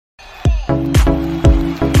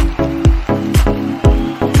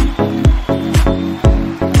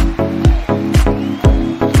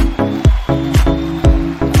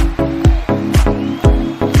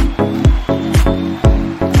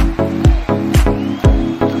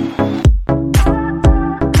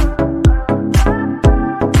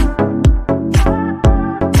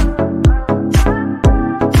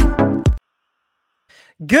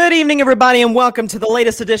Good evening, everybody, and welcome to the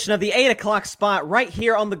latest edition of the 8 o'clock spot right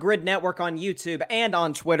here on the Gryd Network on YouTube and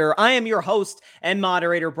on Twitter. I am your host and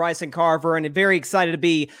moderator, Bryson Carver, and very excited to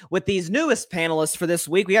be with these newest panelists for this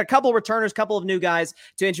week. We got a couple of returners, a couple of new guys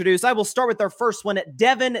to introduce. I will start with our first one,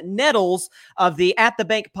 Devin Nettles of the At the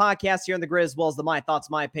Bank podcast here in the Gryd, as well as the My Thoughts,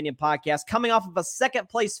 My Opinion podcast, coming off of a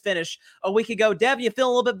second-place finish a week ago. Dev, you feel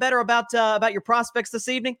a little bit better about your prospects this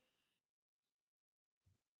evening?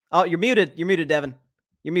 Oh, you're muted. You're muted, Devin.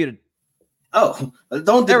 You're muted. Oh,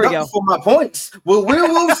 don't deduct for my points. Well,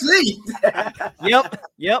 we'll see. Yep.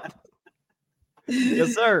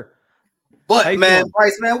 Yes, sir. But, man,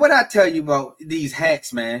 Bryce, man, what I tell you about these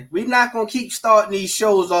hats, man? We're not going to keep starting these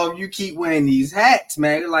shows off. You keep wearing these hats,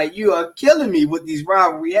 man. Like, you are killing me with these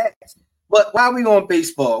rivalry hats. But while we on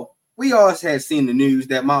baseball, we also have seen the news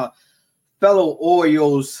that my fellow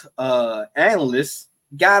Orioles analyst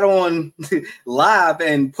got on live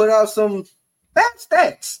and put out some bad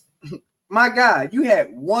stats. My God, you had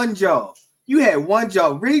one job.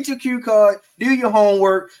 Read your cue card, do your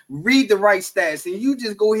homework, read the right stats, and you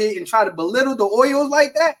just go ahead and try to belittle the Orioles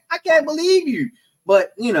like that? I can't believe you.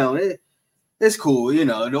 But, it's cool.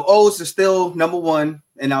 The O's are still number one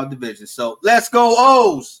in our division. So let's go,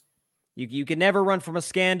 O's. You can never run from a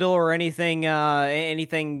scandal or anything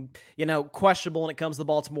questionable when it comes to the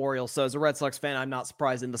Baltimore Orioles. So as a Red Sox fan, I'm not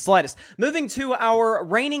surprised in the slightest. Moving to our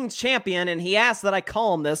reigning champion, and he asked that I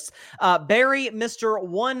call him this, Barry, Mr.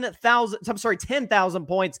 10,000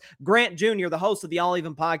 points, Grant Jr., the host of the All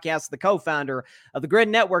Even podcast, the co-founder of the Gryd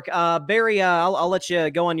Network. Barry, I'll let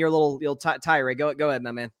you go on your little tirade. Go ahead,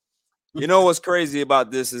 my man. You know what's crazy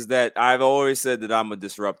about this is that I've always said that I'm a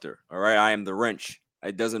disruptor. All right, I am the wrench.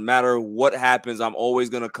 It doesn't matter what happens. I'm always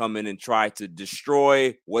going to come in and try to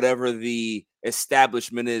destroy whatever the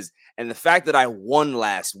establishment is. And the fact that I won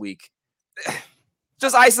last week,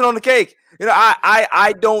 just icing on the cake.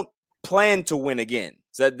 I don't plan to win again.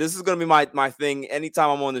 So this is going to be my thing anytime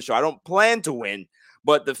I'm on the show. I don't plan to win.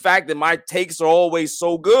 But the fact that my takes are always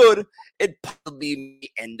so good, it probably may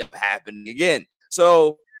end up happening again.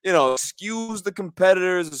 So, excuse the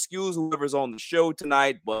competitors, excuse whoever's on the show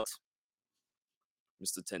tonight, but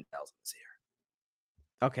Mr. 10,000 is here.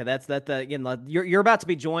 Okay, that's that. Again, you're about to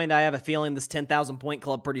be joined. I have a feeling this 10,000 point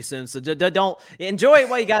club pretty soon. So don't enjoy it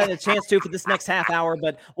while you got a chance to for this next half hour.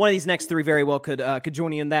 But one of these next three very well could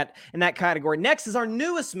join you in that category. Next is our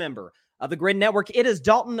newest member of the Gryd Network. It is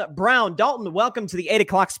Dalton Brown. Dalton, welcome to the 8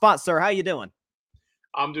 o'clock spot, sir. How you doing?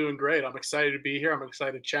 I'm doing great. I'm excited to be here. I'm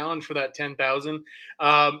excited to challenge for that 10,000.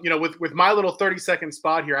 With my little 30-second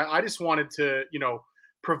spot here, I just wanted to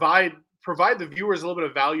provide the viewers a little bit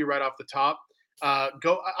of value right off the top. I'm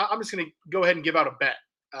just going to go ahead and give out a bet.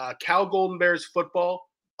 Cal Golden Bears football,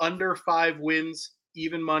 under 5 wins,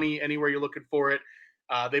 even money, anywhere you're looking for it.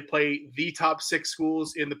 They play the top 6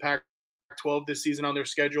 schools in the Pac-12 this season on their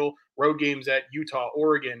schedule. Road games at Utah,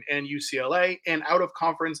 Oregon, and UCLA. And out of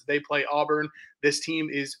conference, they play Auburn. This team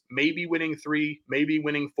is maybe winning 3, maybe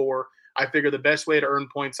winning 4. I figure the best way to earn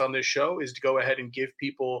points on this show is to go ahead and give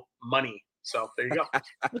people money. So there you go.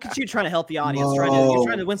 Look at you trying to help the audience. You're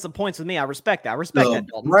trying to win some points with me. I respect that. That,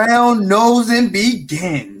 Dalton. Round nosing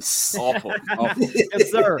begins. Awful. Yes,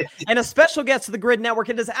 sir. And a special guest to the Gryd Network,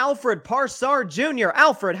 it is Alfred Parsar Jr.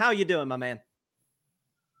 Alfred, how you doing, my man?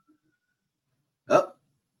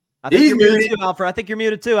 I think you're muted too, Alfred. I think you're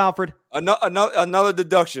muted too, Alfred. Another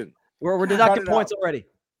deduction. We're deducting points already.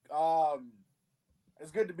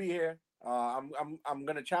 It's good to be here. I'm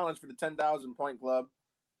going to challenge for the 10,000 point club.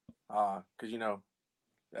 Because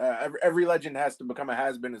every legend has to become a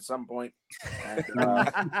has-been at some point. And,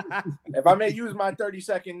 if I may use my 30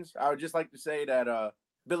 seconds, I would just like to say that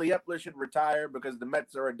Billy Epler should retire because the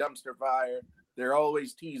Mets are a dumpster fire. They're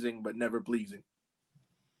always teasing but never pleasing.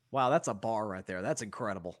 Wow, that's a bar right there. That's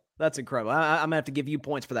incredible. I'm gonna have to give you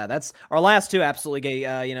points for that. That's our last two. Absolutely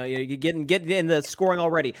gay. You're getting in the scoring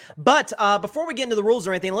already. But before we get into the rules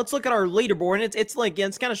or anything, let's look at our leaderboard. And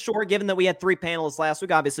it's kind of short, given that we had 3 panelists last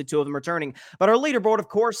week. Obviously, 2 of them returning. But our leaderboard, of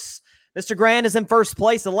course, Mr. Grant is in first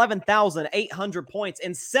place, 11,800 points.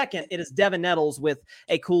 In second, it is Devin Nettles with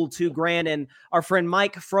a cool $2,000. And our friend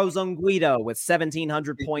Mike Frozone Guido with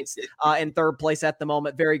 1,700 points in third place at the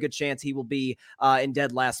moment. Very good chance he will be in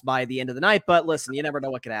dead last by the end of the night. But listen, you never know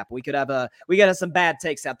what could happen. We could have some bad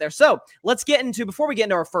takes out there. So before we get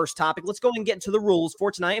into our first topic, let's go and get into the rules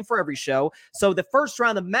for tonight and for every show. So the first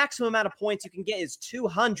round, the maximum amount of points you can get is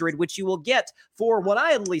 200, which you will get for what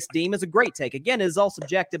I at least deem is a great take. Again, it is all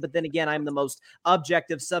subjective, but then again, I'm the most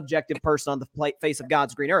objective, subjective person on the face of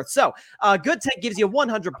God's green earth. So a good take gives you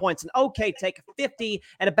 100 points, an okay take 50,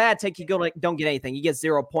 and a bad take you don't get anything. You get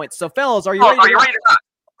 0 points. So fellas, are you ready?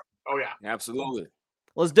 Oh yeah, absolutely.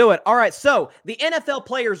 Let's do it. All right, so the NFL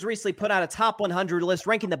players recently put out a top 100 list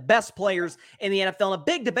ranking the best players in the NFL, and a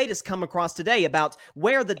big debate has come across today about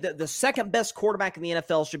where the second best quarterback in the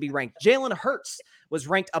NFL should be ranked. Jalen Hurts was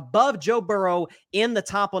ranked above Joe Burrow in the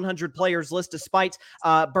top 100 players list, despite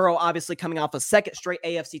Burrow obviously coming off a second straight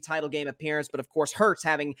AFC title game appearance, but of course Hurts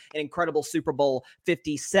having an incredible Super Bowl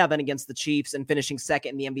 57 against the Chiefs and finishing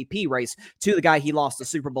second in the MVP race to the guy he lost the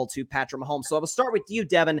Super Bowl to, Patrick Mahomes. So I will start with you,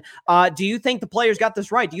 Devin. Do you think the players got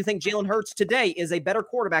this right? Do you think Jalen Hurts today is a better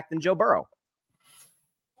quarterback than Joe Burrow?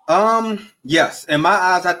 Yes. In my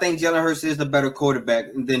eyes, I think Jalen Hurts is the better quarterback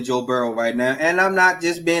than Joe Burrow right now. And I'm not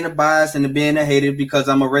just being a bias and being a hater because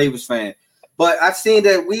I'm a Ravens fan. But I've seen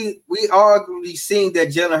that we arguably seen that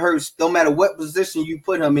Jalen Hurts, no matter what position you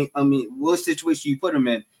put him in, what situation you put him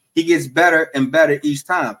in, he gets better and better each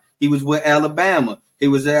time. He was with Alabama. He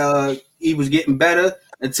was getting better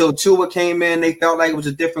until Tua came in. They felt like it was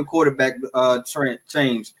a different quarterback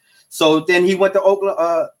change. So then he went to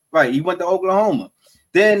Oklahoma. He went to Oklahoma.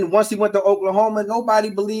 Then once he went to Oklahoma, nobody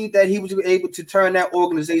believed that he was able to turn that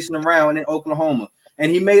organization around in Oklahoma.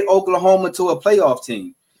 And he made Oklahoma to a playoff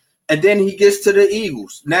team. And then he gets to the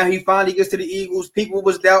Eagles. Now he finally gets to the Eagles. People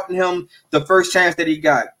was doubting him the first chance that he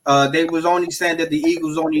got. They was only saying that the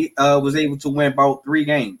Eagles only was able to win about 3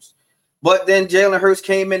 games. But then Jalen Hurts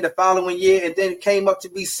came in the following year and then came up to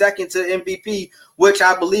be second to MVP, which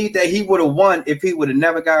I believe that he would have won if he would have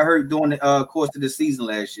never got hurt during the course of the season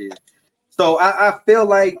last year. So I feel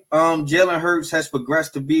like Jalen Hurts has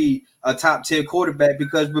progressed to be a top-tier quarterback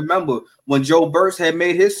because remember, when Joe Burrow had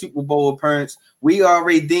made his Super Bowl appearance, we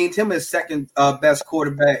already deemed him as second best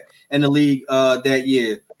quarterback in the league that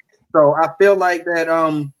year. So I feel like that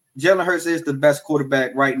Jalen Hurts is the best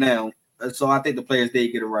quarterback right now. So I think the players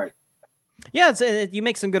did get it right. Yeah, you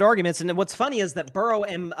make some good arguments, and what's funny is that Burrow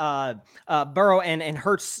and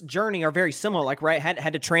Hurts' journey are very similar. Like, right,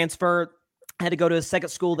 had to transfer, had to go to a second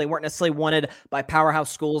school. They weren't necessarily wanted by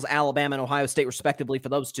powerhouse schools, Alabama and Ohio State, respectively, for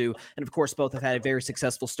those two. And of course, both have had a very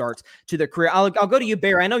successful start to their career. I'll go to you,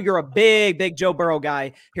 Barry. I know you're a big Joe Burrow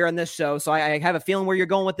guy here on this show, so I have a feeling where you're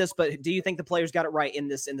going with this. But do you think the players got it right in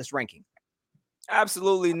this ranking?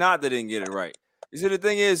 Absolutely not. They didn't get it right. You see, the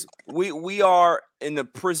thing is, we are in the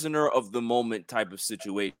prisoner of the moment type of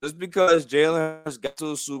situation. Just because Jalen Hurts got to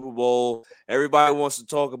the Super Bowl, everybody wants to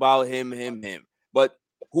talk about him. But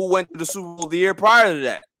who went to the Super Bowl the year prior to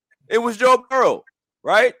that? It was Joe Burrow,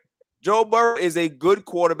 right? Joe Burrow is a good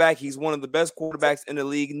quarterback. He's one of the best quarterbacks in the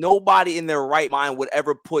league. Nobody in their right mind would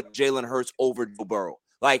ever put Jalen Hurts over Joe Burrow.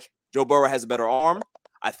 Like, Joe Burrow has a better arm.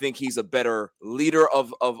 I think he's a better leader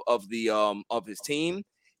of his team.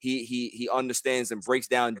 He understands and breaks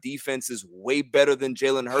down defenses way better than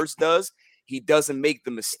Jalen Hurts does. He doesn't make the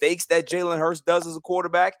mistakes that Jalen Hurts does as a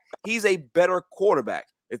quarterback. He's a better quarterback.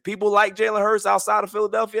 If people like Jalen Hurts outside of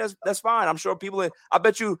Philadelphia, that's fine. I'm sure I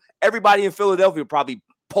bet you everybody in Philadelphia probably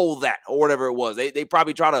poll that or whatever it was. They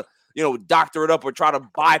probably try to, doctor it up or try to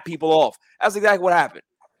buy people off. That's exactly what happened.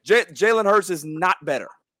 Jalen Hurts is not better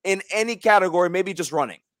in any category, maybe just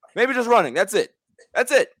running. That's it.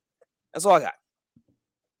 That's all I got.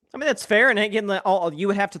 I mean, that's fair. And again, you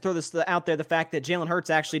would have to throw this out there, the fact that Jalen Hurts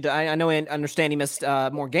actually, I know and understand he missed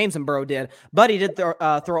more games than Burrow did, but he did throw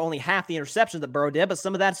only half the interceptions that Burrow did, but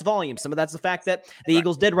some of that's volume. Some of that's the fact that the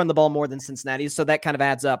Eagles did run the ball more than Cincinnati, so that kind of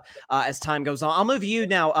adds up as time goes on. I'll move you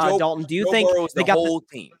now, Dalton. Do you think they got the whole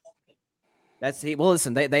team? Well,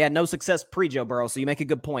 listen, they had no success pre-Joe Burrow, so you make a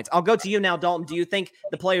good point. I'll go to you now, Dalton. Do you think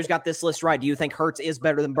the players got this list right? Do you think Hurts is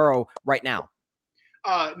better than Burrow right now?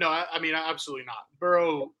 No, I mean, absolutely not.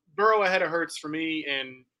 Burrow ahead of Hurts for me,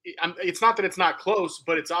 and it's not that it's not close,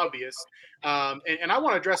 but it's obvious. And I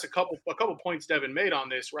want to address a couple points Devin made on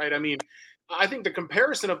this, right? I mean, I think the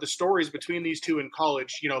comparison of the stories between these two in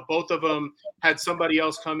college, both of them had somebody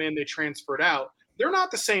else come in, they transferred out. They're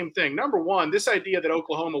not the same thing. Number one, this idea that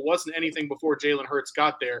Oklahoma wasn't anything before Jalen Hurts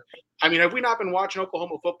got there. I mean, have we not been watching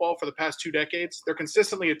Oklahoma football for the past 2 decades? They're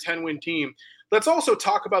consistently a 10-win team. Let's also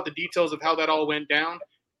talk about the details of how that all went down.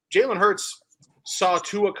 Jalen Hurts saw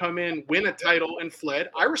Tua come in, win a title, and fled.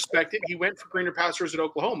 I respect it. He went for greener pastures at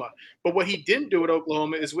Oklahoma. But what he didn't do at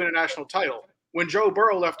Oklahoma is win a national title. When Joe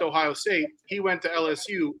Burrow left Ohio State, he went to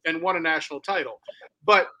LSU and won a national title.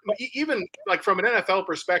 But even like from an NFL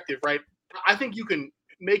perspective, right, I think you can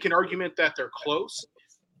make an argument that they're close.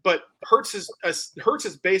 But Hurts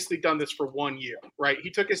has basically done this for 1 year, right? He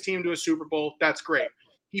took his team to a Super Bowl. That's great.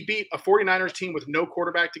 He beat a 49ers team with no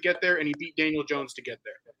quarterback to get there, and he beat Daniel Jones to get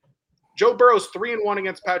there. Joe Burrow's 3-1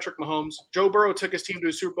 against Patrick Mahomes. Joe Burrow took his team to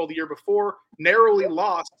a Super Bowl the year before, narrowly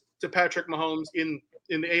lost to Patrick Mahomes in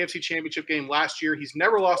in the AFC Championship game last year. He's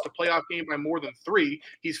never lost a playoff game by more than 3.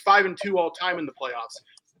 He's 5-2 all time in the playoffs.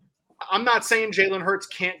 I'm not saying Jalen Hurts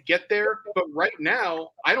can't get there, but right now,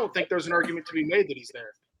 I don't think there's an argument to be made that he's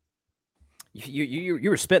there. You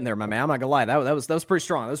were spitting there, my man. I'm not gonna lie. That was pretty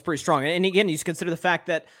strong. That was pretty strong. And again, you consider the fact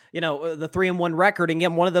that the 3-1 record, and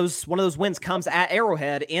again, one of those wins comes at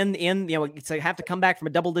Arrowhead to have to come back from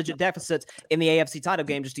a double-digit deficit in the AFC title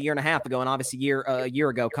game just a year and a half ago, and obviously a year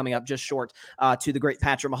ago, coming up just short to the great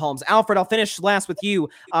Patrick Mahomes. Alfred, I'll finish last with you.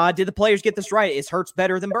 Did the players get this right? Is Hurts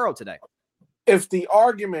better than Burrow today? If the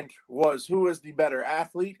argument was who is the better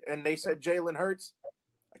athlete, and they said Jalen Hurts,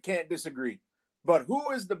 I can't disagree. But who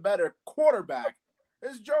is the better quarterback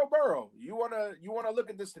is Joe Burrow. You wanna look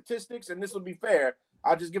at the statistics, and this will be fair.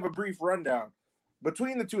 I'll just give a brief rundown.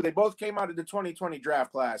 Between the two, they both came out of the 2020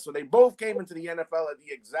 draft class. So they both came into the NFL at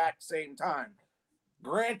the exact same time.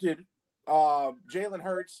 Granted, Jalen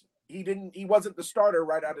Hurts, he wasn't the starter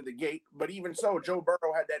right out of the gate, but even so, Joe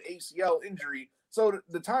Burrow had that ACL injury. So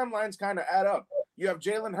the timelines kind of add up. You have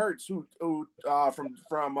Jalen Hurts, who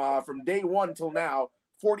from day one till now,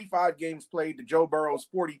 45 games played to Joe Burrow's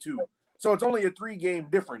 42. So it's only a 3-game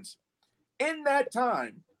difference. In that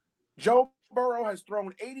time, Joe Burrow has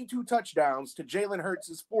thrown 82 touchdowns to Jalen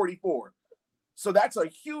Hurts' 44. So that's a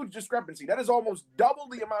huge discrepancy. That is almost double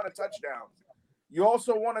the amount of touchdowns. You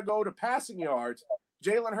also want to go to passing yards.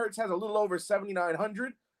 Jalen Hurts has a little over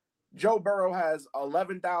 7,900. Joe Burrow has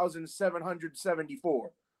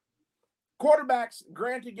 11,774. Quarterbacks,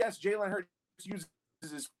 granted, yes, Jalen Hurts uses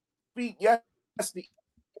his feet. Yes, the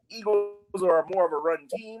Eagles are more of a run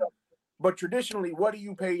team, but traditionally, what do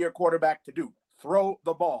you pay your quarterback to do? Throw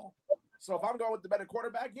the ball. So if I'm going with the better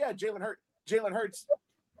quarterback, yeah, Jalen Hurts,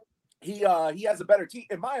 he has a better team.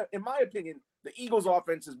 In my opinion, the Eagles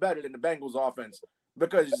offense is better than the Bengals offense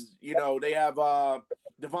because they have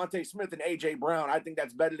Devontae Smith and AJ Brown. I think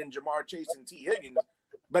that's better than Jamar Chase and T. Higgins.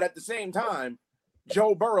 But at the same time,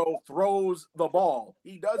 Joe Burrow throws the ball.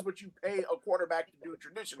 He does what you pay a quarterback to do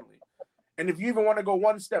traditionally. And if you even want to go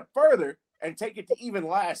one step further and take it to even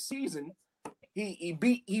last season, Burrow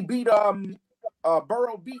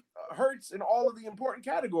beat Hurts in all of the important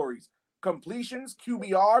categories: completions,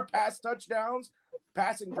 QBR, pass touchdowns,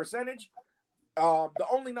 passing percentage. The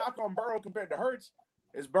only knock on Burrow compared to Hurts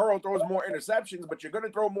is Burrow throws more interceptions, but you're going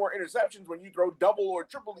to throw more interceptions when you throw double or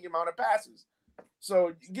triple the amount of passes.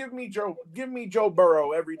 So give me Joe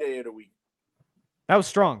Burrow every day of the week. That was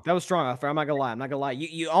strong. Alfred. I'm not gonna lie.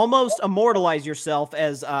 You almost immortalized yourself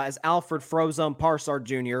as Alfred Frozone Parsard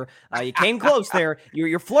Jr. You came close there.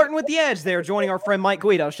 You're flirting with the edge there, joining our friend Mike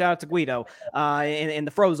Guido. Shout out to Guido in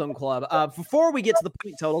the Frozone Club. Before we get to the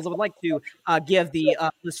point totals, I would like to give the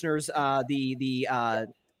listeners a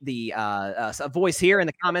voice here in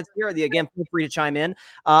the comments here. Again, feel free to chime in.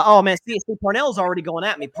 Oh man, see, Parnell's already going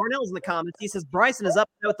at me. Parnell's in the comments. He says Bryson is up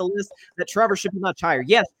with the list that Trevor should be much higher.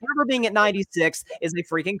 Yes, Trevor being at 96 is a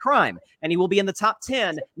freaking crime, and he will be in the top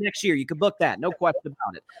 10 next year. You can book that, no question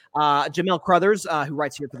about it. Jamel Crothers, who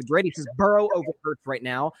writes here for the Gryd, he says Burrow over Hurts right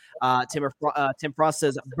now. Tim Frost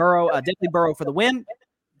says Burrow, definitely Burrow for the win.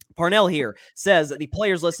 Parnell here says that the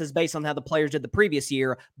players list is based on how the players did the previous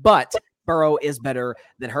year, but Burrow is better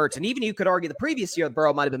than Hurts, and even you could argue the previous year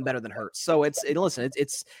Burrow might have been better than Hurts. So it's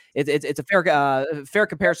a fair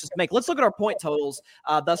comparison to make. Let's look at our point totals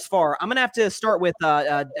thus far. I'm gonna have to start with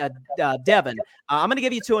Devin. I'm gonna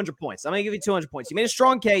give you 200 points. You made a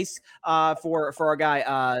strong case for our guy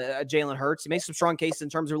Jalen Hurts. He made some strong cases in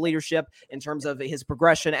terms of leadership, in terms of his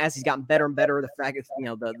progression as he's gotten better and better. The fact that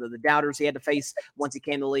the doubters he had to face once he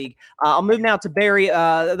came to the league. I'll move now to Barry.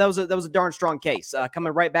 That was a darn strong case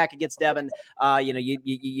coming right back against Devin. You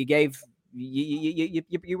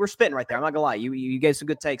were spitting right there. I'm not gonna lie. You gave some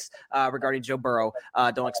good takes regarding Joe Burrow.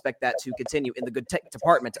 Don't expect that to continue in the good take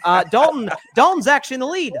department. Dalton's actually in the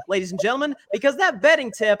lead, ladies and gentlemen, because that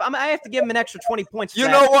betting tip. I have to give him an extra 20 points. You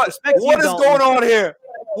know what? What is going on here?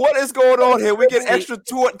 What is going on here? We get extra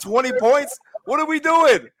 20 points. What are we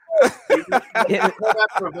doing?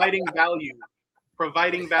 Providing value.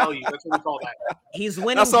 That's what we call that. He's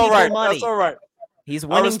winning people money. That's all right. He's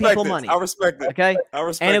winning people money. I respect it. Okay. I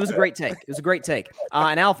respect it. And it was a great take.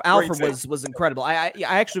 And Alfred was incredible. I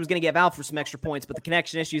actually was going to give Alfred some extra points, but the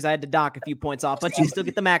connection issues, I had to dock a few points off, but you still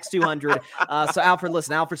get the max 200. So Alfred's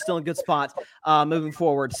still in a good spot moving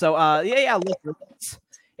forward. So listen,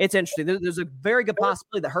 it's interesting. There's a very good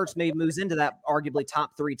possibility that Hurts maybe moves into that arguably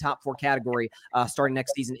top 3, top 4 category starting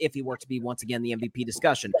next season if he were to be once again the MVP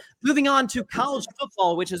discussion. Moving on to college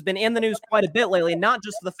football, which has been in the news quite a bit lately, not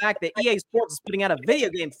just for the fact that EA Sports is putting out a video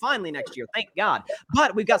game finally next year, thank God,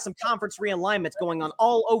 but we've got some conference realignments going on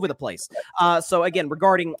all over the place. So again,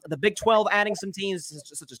 regarding the Big 12 adding some teams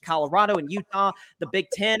such as Colorado and Utah, the Big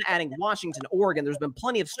 10 adding Washington, Oregon, there's been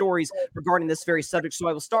plenty of stories regarding this very subject. So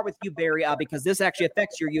I will start with you, Barry, because this actually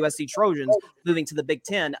affects your USC Trojans moving to the Big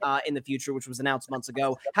 10 in the future, which was announced months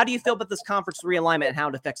ago. How do you feel about this conference realignment and how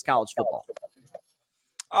it affects college football?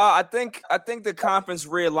 I think the conference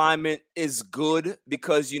realignment is good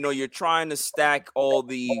because, you're trying to stack all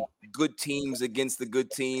the good teams against the good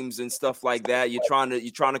teams and stuff like that. You're trying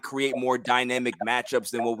to create more dynamic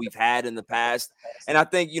matchups than what we've had in the past. And I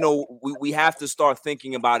think, we have to start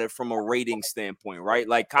thinking about it from a rating standpoint, right?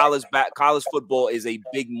 Like college football is a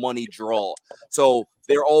big money draw. So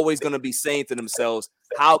they're always going to be saying to themselves,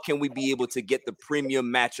 how can we be able to get the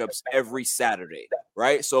premium matchups every Saturday,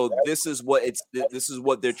 right? So this is what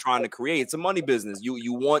they're trying to create. It's a money business.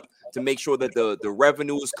 You want to make sure that the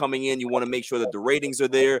revenue is coming in. You want to make sure that the ratings are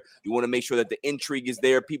there. You want to make sure that the intrigue is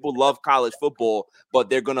there. People love college football, but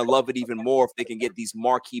they're going to love it even more if they can get these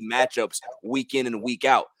marquee matchups week in and week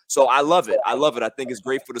out. So I love it. I think it's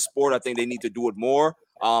great for the sport. I think they need to do it more.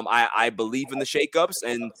 I believe in the shakeups,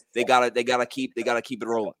 and they gotta keep it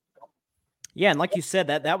rolling. Yeah, and like you said,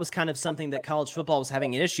 that was kind of something that college football was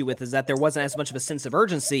having an issue with, is that there wasn't as much of a sense of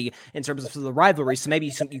urgency in terms of the rivalries. So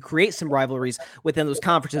maybe you create some rivalries within those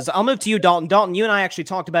conferences. I'll move to you, Dalton. Dalton, you and I actually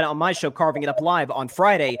talked about it on my show, Carving It Up Live, on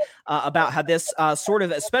Friday, about how this sort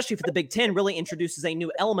of, especially for the Big Ten, really introduces a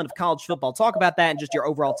new element of college football. Talk about that and just your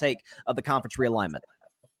overall take of the conference realignment.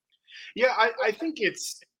 Yeah, I think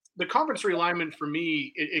it's the conference realignment for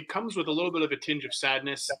me. It comes with a little bit of a tinge of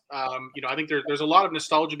sadness. I think there's a lot of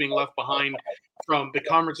nostalgia being left behind from the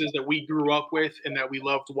conferences that we grew up with and that we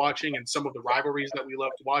loved watching, and some of the rivalries that we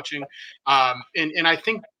loved watching. And I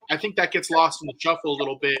think that gets lost in the shuffle a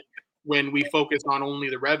little bit when we focus on only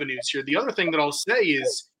the revenues here. The other thing that I'll say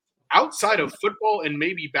is, outside of football and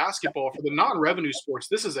maybe basketball, for the non-revenue sports,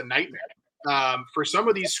 this is a nightmare. For some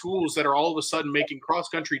of these schools that are all of a sudden making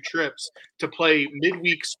cross-country trips to play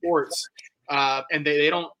midweek sports, and they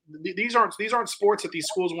don't. These aren't sports that these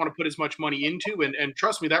schools want to put as much money into, and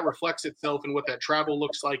trust me, that reflects itself in what that travel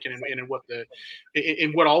looks like and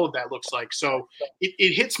in what all of that looks like. So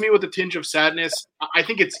it hits me with a tinge of sadness. I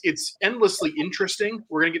think it's endlessly interesting.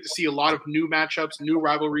 We're going to get to see a lot of new matchups, new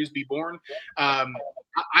rivalries be born.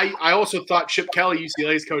 I also thought Chip Kelly,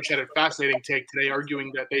 UCLA's coach, had a fascinating take today,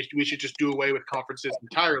 arguing that we should just do away with conferences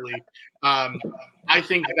entirely. I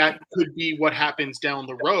think that could be what happens down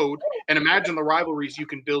the road. And imagine the rivalries you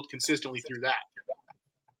can build consistently through that.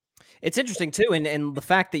 It's interesting, too, and the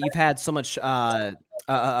fact that you've had so much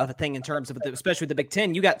of a thing in terms of, especially with the Big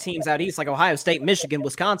Ten, you got teams out east like Ohio State, Michigan,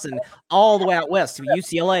 Wisconsin, all the way out west to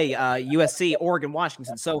UCLA, USC, Oregon,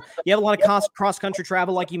 Washington. So you have a lot of cross-country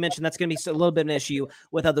travel, like you mentioned. That's going to be a little bit of an issue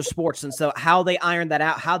with other sports. And so how they iron that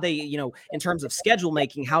out, how they, in terms of schedule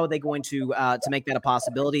making, how are they going to make that a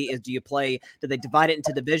possibility? Do they divide it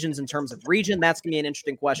into divisions in terms of region? That's going to be an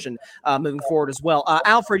interesting question moving forward as well.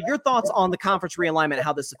 Alfred, your thoughts on the conference realignment and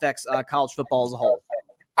how this affects college football as a whole?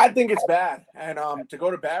 I think it's bad, and to go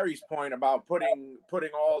to Barry's point about putting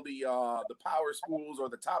all the power schools or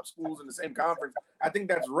the top schools in the same conference, I think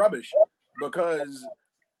that's rubbish, because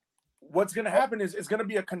what's going to happen is it's going to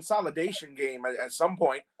be a consolidation game at some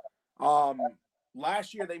point.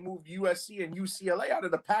 Last year they moved USC and UCLA out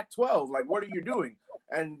of the Pac-12. Like, what are you doing?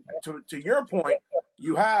 And to your point,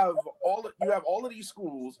 you have all of these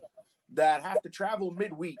schools that have to travel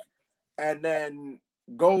midweek and then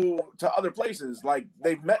go to other places. Like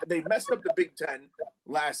they messed up the Big Ten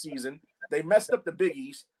last season. They messed up the Big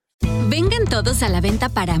East. Vengan todos a la venta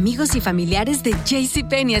para amigos y familiares de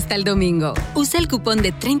JCPenney hasta el domingo. Usa el cupón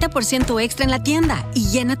de 30% extra en la tienda y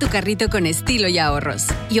llena tu carrito con estilo y ahorros.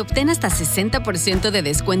 Y obtén hasta 60% de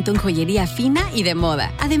descuento en joyería fina y de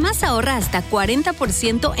moda. Además, ahorra hasta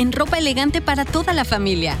 40% en ropa elegante para toda la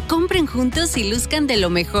familia. Compren juntos y luzcan de lo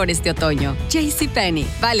mejor este otoño. JCPenney,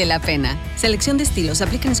 vale la pena. Selección de estilos,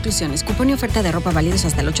 aplican exclusiones. Cupón y oferta de ropa válidos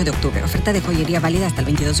hasta el 8 de octubre. Oferta de joyería válida hasta el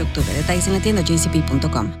 22 de octubre. Detalles en la tienda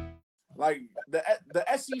jcp.com. Like the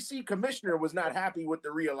SEC commissioner was not happy with the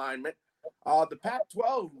realignment. The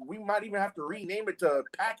Pac-12, we might even have to rename it to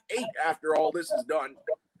Pac-8 after all this is done.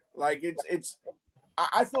 Like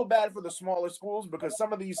I feel bad for the smaller schools, because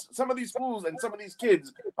some of these schools and some of these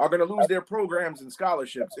kids are going to lose their programs and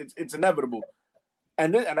scholarships. It's inevitable,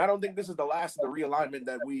 and I don't think this is the last of the realignment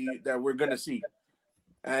that we're going to see.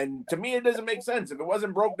 And to me, it doesn't make sense. If it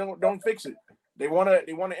wasn't broke, don't fix it. They want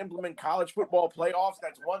to implement college football playoffs.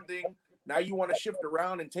 That's one thing. Now you want to shift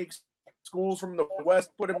around and take schools from the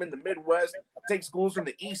West, put them in the Midwest, take schools from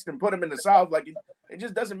the East and put them in the South. Like it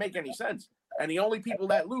just doesn't make any sense. And the only people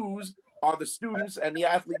that lose are the students and the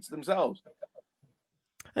athletes themselves.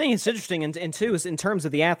 I think it's interesting, and too, is in terms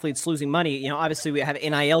of the athletes losing money. You know, obviously we have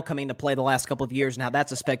NIL coming to play the last couple of years and how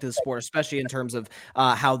that's affected the sport, especially in terms of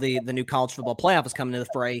how the new college football playoff is coming to the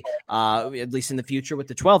fray, at least in the future with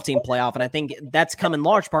the 12-team playoff. And I think that's come in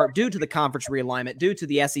large part due to the conference realignment, due to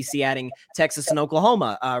the SEC adding Texas and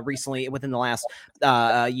Oklahoma recently within the last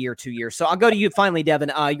year, 2 years. So I'll go to you finally, Devin.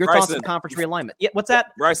 Your thoughts on conference realignment? Yeah, what's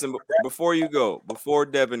that? Bryson, before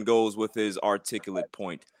Devin goes with his articulate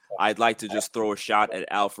point, I'd like to just throw a shot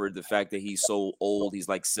at Alfred. The fact that he's so old, he's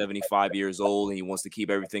like 75 years old, and he wants to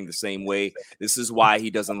keep everything the same way. This is why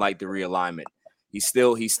he doesn't like the realignment. He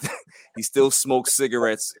still smokes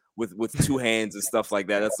cigarettes with two hands and stuff like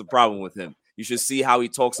that. That's the problem with him. You should see how he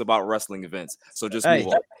talks about wrestling events. So just move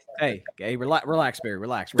on. Hey, relax, Barry,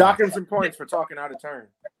 relax. Dock him some points for talking out of turn.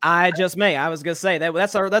 I was gonna say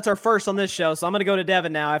that's our first on this show, so I'm gonna go to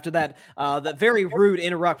Devin now after that very rude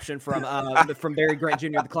interruption from Barry Grant Jr.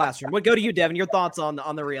 in the classroom. We'll go to you, Devin. Your thoughts on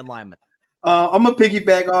the realignment? I'm gonna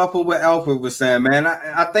piggyback off of what Alfred was saying, man.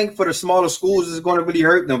 I think for the smaller schools, it's going to really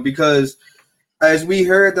hurt them because, as we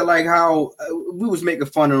heard, how we was making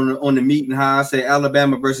fun on the meeting, how I say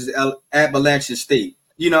Alabama versus Appalachian State.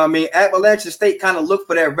 You know what I mean? Appalachian State kind of look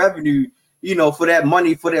for that revenue, for that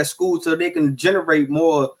money for their school so they can generate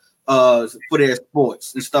more for their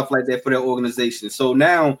sports and stuff like that for their organization. So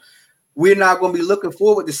now we're not going to be looking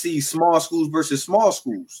forward to see small schools versus small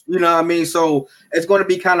schools. You know what I mean? So it's going to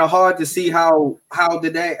be kind of hard to see how do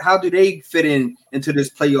they fit into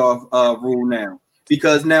this playoff rule now?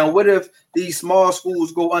 Because now what if these small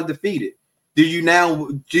schools go undefeated? Do you now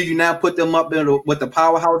put them up with the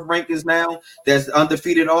powerhouse rankings now that's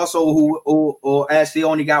undefeated also or actually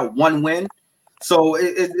only got one win? So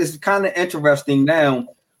it's kind of interesting now.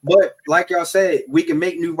 But like y'all said, we can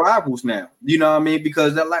make new rivals now. You know what I mean?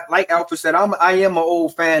 Because like Alfred said, I am an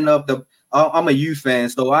old fan of I'm a U fan,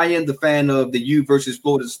 so I am the fan of the U versus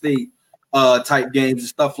Florida State type games and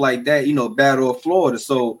stuff like that. Battle of Florida.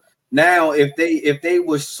 So now if they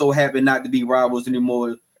were so happy not to be rivals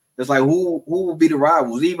anymore. It's like who will be the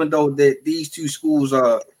rivals, even though that these two schools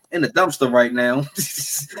are in the dumpster right now.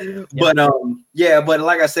 But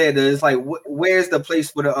like I said, it's like where's the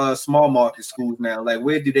place for the small market schools now? Like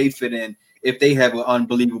where do they fit in if they have an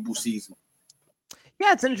unbelievable season?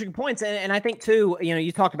 Yeah, it's an interesting point. And I think, too,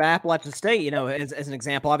 you talked about Appalachian State, as an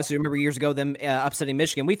example. Obviously, remember years ago them upsetting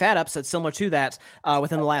Michigan. We've had upsets similar to that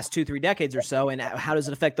within the last 2-3 decades or so. And how does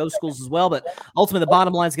it affect those schools as well? But ultimately, the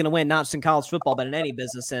bottom line is going to win, not just in college football, but in any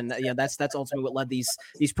business. And, that's ultimately what led these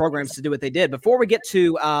programs to do what they did. Before we get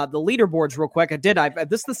to the leaderboards real quick,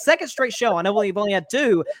 this is the second straight show. I know we've only had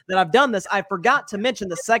 2 that I've done this. I forgot to mention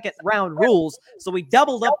the second round rules. So we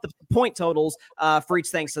doubled up the point totals for each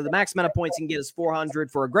thing. So the max amount of points you can get is 400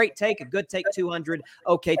 for a great take, a good take 200,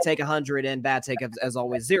 okay take 100, and bad take as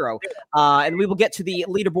always 0. And we will get to the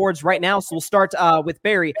leaderboards right now. So we'll start with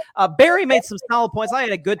Barry. Barry made some solid points. I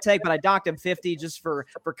had a good take, but I docked him 50 just for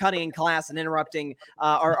cutting in class and interrupting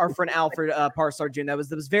our friend Alfred Parsard Jr. That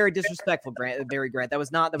was very disrespectful, Barry Grant. That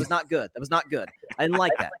was not good. That was not good. I didn't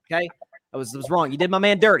like that. Okay. That was wrong. You did my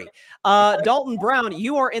man dirty. Dalton Brown,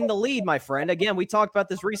 you are in the lead, my friend. Again, we talked about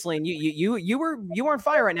this recently, and you were on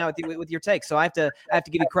fire right now with your take. So I have to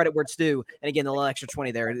give you credit where it's due. And again, a little extra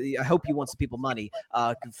 20 there. I hope you won some people money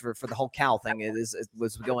for the whole Cal thing.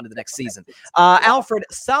 Was going into the next season. Alfred,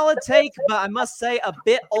 solid take, but I must say a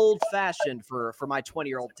bit old fashioned for my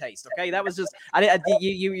 20-year-old taste. Okay, that was just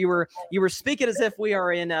you were speaking as if we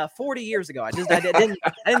are in 40 years ago. I didn't like that.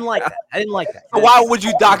 I didn't like that. Why would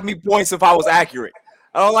you dock me points if I was accurate?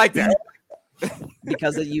 I don't like that.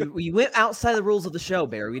 Because you went outside the rules of the show,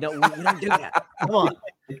 Barry. We don't do that.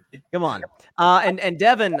 Come on. And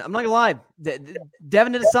Devin, I'm not gonna lie.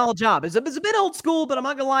 Devin did a solid job. It's a bit old school, but I'm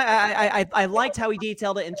not gonna lie. I liked how he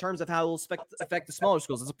detailed it in terms of how it will affect the smaller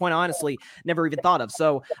schools. That's a point I honestly never even thought of.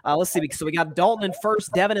 So let's see. So we got Dalton in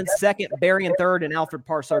first, Devin in second, Barry in third, and Alfred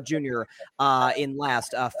Parsard Jr. In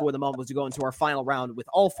last for the moment as we go into our final round with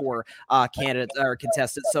all 4 candidates or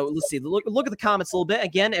contestants. So let's see. Look at the comments a little bit.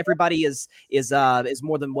 Again, everybody is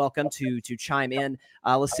more than welcome to chime in.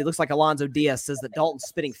 Let's see. Looks like Alonzo Diaz says that Dalton's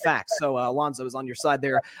spitting facts. So Alonzo is on your side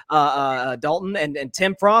there, Dalton. And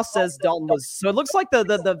Tim Frost says Dalton was. So it looks like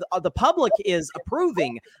the public is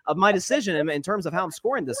approving of my decision in terms of how I'm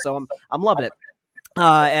scoring this. So I'm loving it.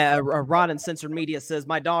 Rod and Censored Media says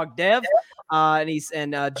my dog Dev, and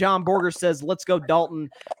John Borger says let's go Dalton.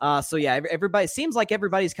 So yeah, everybody seems like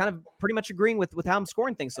everybody's kind of pretty much agreeing with how I'm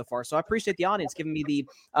scoring things so far. So I appreciate the audience giving me the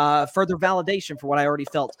further validation for what I already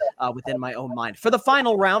felt within my own mind. For the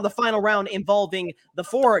final round involving the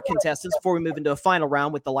 4 contestants before we move into a final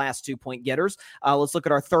round with the last 2-point getters. Let's look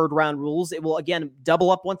at our third round rules. It will again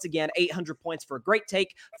double up once again, 800 points for a great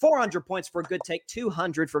take, 400 points for a good take,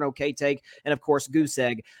 200 for an okay take, and of course goose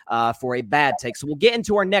egg for a bad take. So we'll get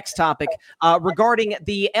into our next topic regarding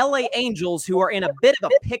the LA Angels, who are in a bit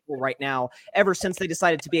of a pickle right now ever since they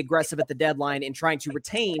decided to be aggressive at the deadline in trying to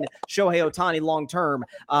retain Shohei Ohtani long term.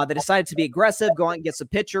 They decided to be aggressive, go out and get some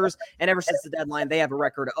pitchers, and ever since the deadline, they have a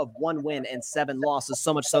record of 1 win and 7 losses,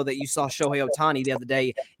 so much so that you saw Shohei Ohtani the other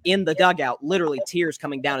day in the dugout, literally tears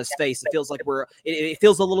coming down his face. It feels like it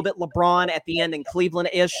feels a little bit LeBron at the end in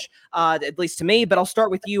Cleveland-ish, at least to me. But I'll start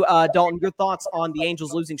with you, Dalton. Your thoughts on the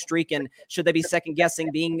Angels losing streak, and should they be second guessing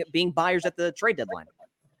being buyers at the trade deadline?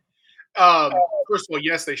 First of all,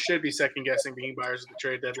 yes, they should be second guessing being buyers at the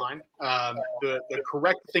trade deadline. The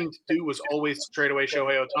correct thing to do was always to trade away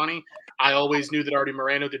Shohei Ohtani. I always knew that Artie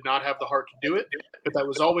Moreno did not have the heart to do it, but that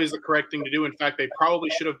was always the correct thing to do. In fact, they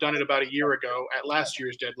probably should have done it about a year ago at last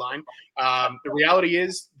year's deadline. The reality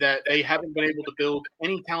is that they haven't been able to build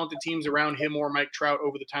any talented teams around him or Mike Trout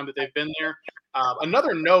over the time that they've been there.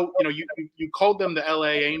 Another note, you called them the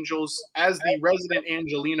LA Angels. As the resident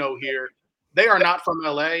Angelino here, they are not from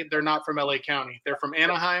LA. They're not from LA County. They're from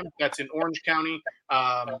Anaheim. That's in Orange County.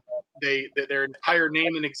 Their entire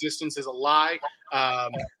name and existence is a lie.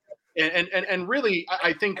 And really,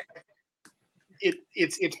 I think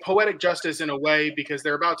it's poetic justice in a way, because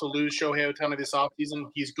they're about to lose Shohei Ohtani this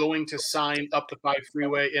offseason. He's going to sign up the 5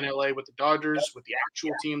 freeway in LA with the Dodgers, with the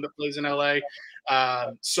actual team that plays in LA.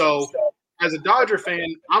 So as a Dodger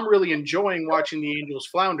fan, I'm really enjoying watching the Angels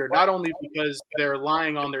flounder, not only because they're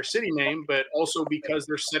lying on their city name, but also because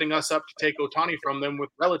they're setting us up to take Ohtani from them with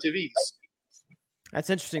relative ease. That's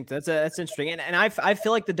interesting. That's interesting, and I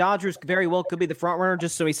feel like the Dodgers very well could be the front runner,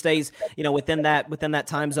 just so he stays, within that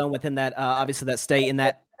time zone, within that obviously that state in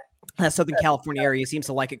that Southern California area. He seems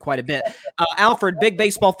to like it quite a bit. Alfred, big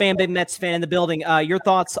baseball fan, big Mets fan in the building. Your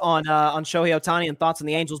thoughts on Shohei Ohtani and thoughts on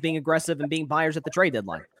the Angels being aggressive and being buyers at the trade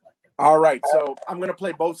deadline? All right, so I'm going to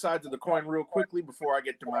play both sides of the coin real quickly before I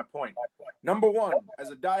get to my point. Number one, as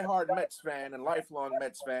a diehard Mets fan and lifelong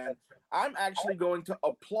Mets fan, I'm actually going to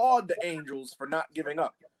applaud the Angels for not giving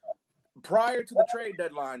up. Prior to the trade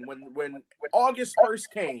deadline, when August 1st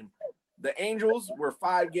came, the Angels were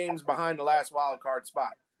 5 games behind the last wild card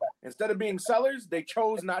spot. Instead of being sellers, they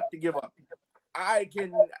chose not to give up. I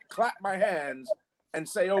can clap my hands and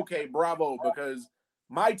say, okay, bravo, because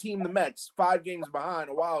my team, the Mets, 5 games behind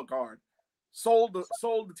a wild card, sold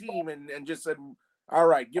the team and just said, all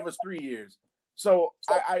right, give us 3 years. So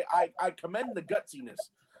I commend the gutsiness.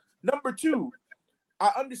 Number two,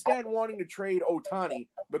 I understand wanting to trade Ohtani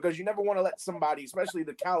because you never want to let somebody, especially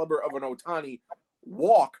the caliber of an Ohtani,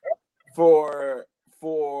 walk for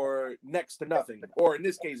next to nothing, or in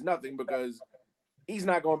this case, nothing, because he's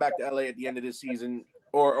not going back to LA at the end of this season,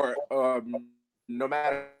 or no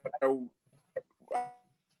matter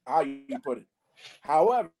how you put it.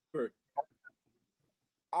 However,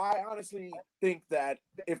 I honestly think that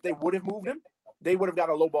if they would have moved him, they would have got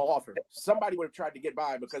a low ball offer. Somebody would have tried to get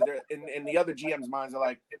by because they're in the other GM's minds are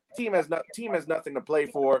like, team has nothing to play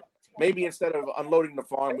for. Maybe instead of unloading the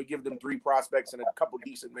farm, we give them 3 prospects and a couple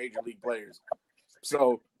decent major league players.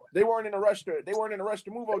 So they weren't in a rush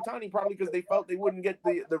to move Ohtani, probably because they felt they wouldn't get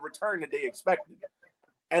the return that they expected.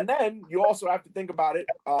 And then you also have to think about it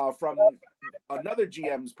from another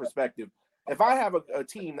GM's perspective. If I have a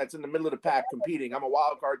team that's in the middle of the pack competing, I'm a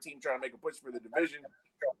wild card team trying to make a push for the division.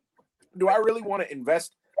 Do I really want to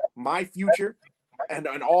invest my future and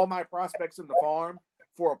all my prospects in the farm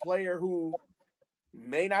for a player who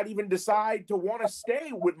may not even decide to want to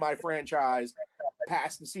stay with my franchise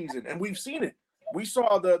past the season? And we've seen it. We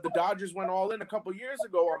saw the Dodgers went all in a couple years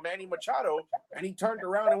ago on Manny Machado, and he turned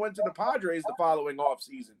around and went to the Padres the following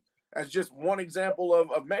offseason. As just one example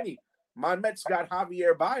of many. My Mets got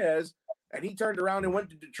Javier Baez, and he turned around and went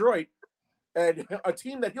to Detroit, and a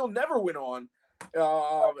team that he'll never win on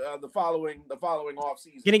the following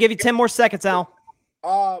offseason. Gonna give you 10 more seconds, Al.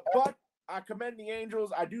 But I commend the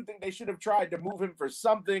Angels. I do think they should have tried to move him for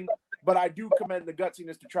something, but I do commend the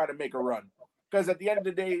gutsiness to try to make a run. Because at the end of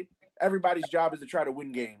the day, everybody's job is to try to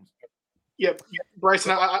win games. Yeah,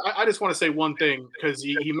 Bryson, I just want to say one thing, because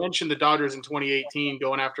he mentioned the Dodgers in 2018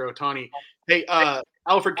 going after Ohtani. Hey,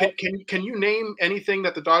 Alfred, can you name anything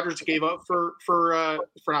that the Dodgers gave up for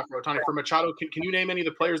not for Ohtani, for Machado? Can you name any of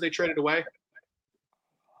the players they traded away?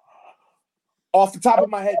 Off the top of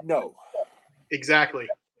my head, no. Exactly.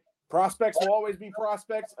 Prospects will always be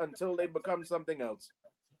prospects until they become something else.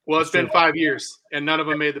 Well, it's been 5 years, and none of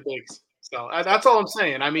them made the bigs. So that's all I'm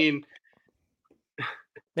saying. I mean,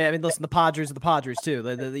 listen, the Padres are the Padres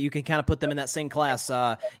too. You can kind of put them in that same class,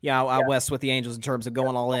 out west with the Angels in terms of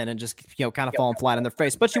going all in and just kind of falling flat in their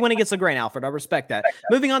face. But you win against a grain, Alfred. I respect that.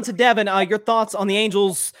 Moving on to Devin, your thoughts on the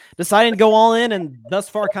Angels deciding to go all in and thus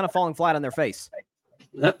far kind of falling flat on their face.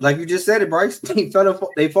 Like you just said it, Bryce. They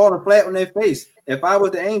falling flat on their face. If I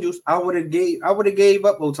was the Angels, I would have gave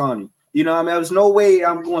up Ohtani. You know, there's no way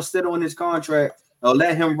I'm going to sit on his contract or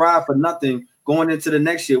let him ride for nothing going into the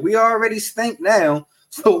next year. We already stink now,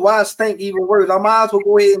 so why stink even worse? I might as well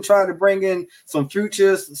go ahead and try to bring in some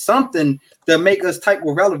futures, something to make us type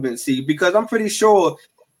of relevancy, because I'm pretty sure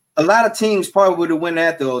a lot of teams probably would have went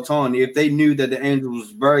after Ohtani if they knew that the Angels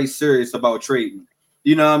was very serious about trading.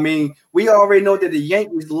 You know what I mean? We already know that the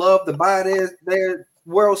Yankees love to buy their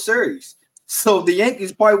World Series. So the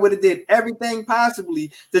Yankees probably would have did everything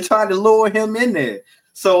possibly to try to lure him in there.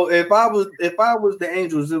 So if I was the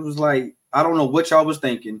Angels, it was like, I don't know what y'all was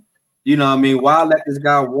thinking. You know what I mean? Why let this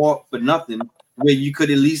guy walk for nothing where you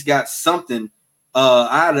could at least got something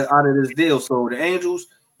out of this deal? So the Angels,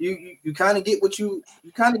 you kind of get what you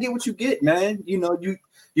get, man. You know,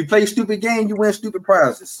 you play stupid game, you win stupid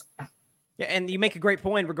prizes. Yeah, and you make a great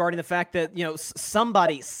point regarding the fact that,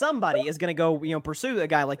 somebody is going to go, pursue a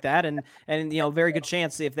guy like that, and very good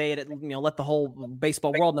chance if they had, let the whole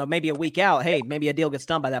baseball world know maybe a week out, hey, maybe a deal gets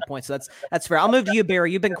done by that point. So that's fair. I'll move to you,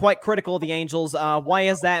 Barry. You've been quite critical of the Angels. Why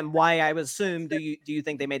is that, and why, I would assume, do you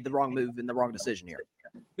think they made the wrong move and the wrong decision here?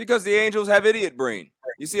 Because the Angels have idiot brain.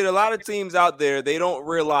 You see, a lot of teams out there, they don't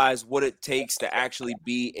realize what it takes to actually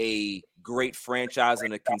be a great franchise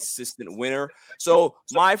and a consistent winner. So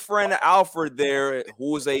my friend Alfred there,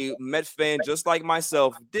 who is a Met fan just like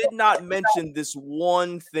myself, did not mention this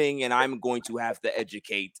one thing, and I'm going to have to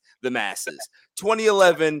educate the masses.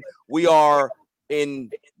 2011, we are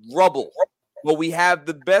in rubble, but we have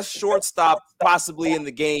the best shortstop possibly in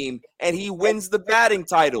the game, and he wins the batting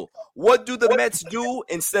title. What do the Mets do?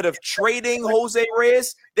 Instead of trading Jose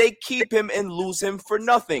Reyes, they keep him and lose him for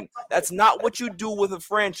nothing. That's not what you do with a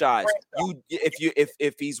franchise.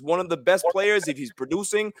 If he's one of the best players, if he's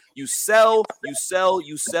producing, you sell,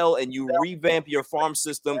 and you revamp your farm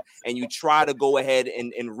system, and you try to go ahead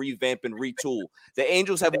and revamp and retool. The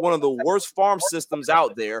Angels have one of the worst farm systems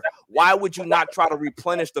out there. Why would you not try to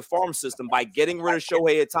replenish the farm system by getting rid of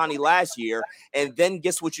Shohei Ohtani last year, and then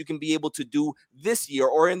guess what you can be able to do this year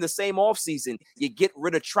or in the same offseason? You get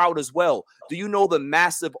rid of Trout as well. Do you know the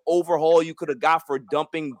massive overhaul you could have got for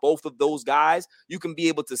dumping both of those guys? You can be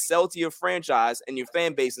able to sell to your franchise and your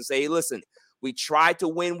fan base and say, hey, listen, we tried to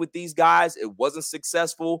win with these guys. It wasn't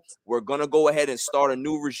successful. We're going to go ahead and start a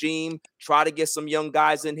new regime, try to get some young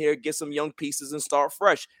guys in here, get some young pieces and start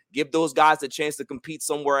fresh. Give those guys a chance to compete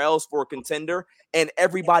somewhere else for a contender, and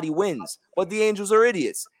everybody wins. But the Angels are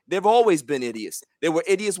idiots. They've always been idiots. They were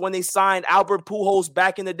idiots when they signed Albert Pujols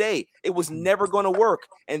back in the day. It was never going to work,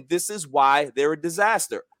 and this is why they're a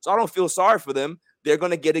disaster. So I don't feel sorry for them. They're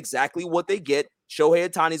going to get exactly what they get. Shohei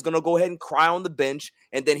Ohtani is going to go ahead and cry on the bench,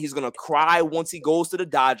 and then he's going to cry once he goes to the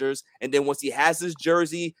Dodgers, and then once he has his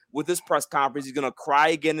jersey with his press conference, he's going to cry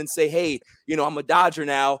again and say, hey, I'm a Dodger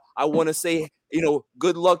now. I want to say,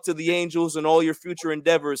 good luck to the Angels and all your future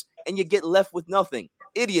endeavors, and you get left with nothing.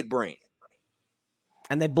 Idiot brain.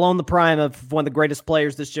 And they've blown the prime of one of the greatest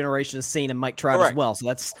players this generation has seen in Mike Trout Correct. as well. So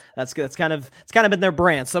that's good. It's kind of been their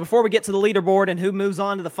brand. So before we get to the leaderboard and who moves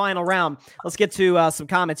on to the final round, let's get to some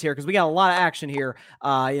comments here because we got a lot of action here.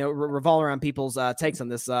 Revolving around people's takes on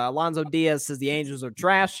this. Alonzo Diaz says the Angels are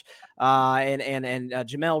trash. And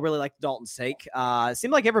Jamel really liked Dalton's take. It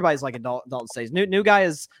seemed like everybody's liking Dalton's take. New guy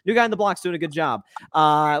in the block's doing a good job.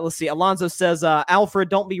 Let's see. Alonzo says, Alfred,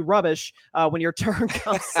 don't be rubbish when your turn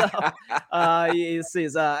comes up. He says,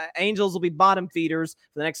 Angels will be bottom feeders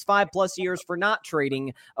for the next 5+ years for not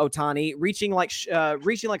trading Ohtani, reaching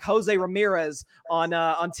like Jose Ramirez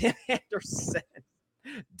on Tim Anderson.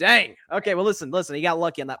 Dang. Okay, well, listen. He got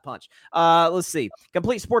lucky on that punch. Let's see.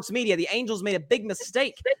 Complete Sports Media. The Angels made a big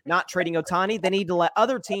mistake not trading Ohtani. They need to let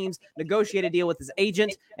other teams negotiate a deal with his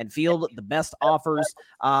agent and field the best offers.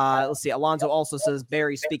 Let's see. Alonzo also says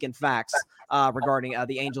Barry speaking facts regarding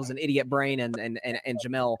the Angels and idiot brain, and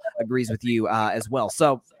Jamel agrees with you as well.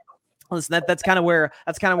 So listen, that's kind of where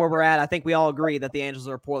we're at. I think we all agree that the Angels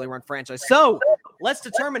are a poorly run franchise. So let's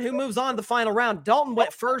determine who moves on to the final round. Dalton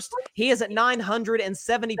went first. He is at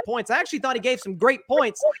 970 points. I actually thought he gave some great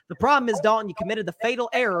points. The problem is, Dalton, you committed the fatal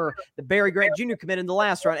error that Barry Grant Jr. committed in the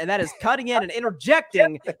last round, and that is cutting in and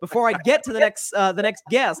interjecting before I get to the next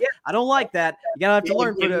guest. I don't like that. You're going to have to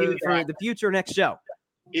learn for the future next show.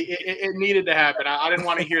 It needed to happen. I didn't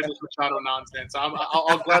want to hear this Machado nonsense.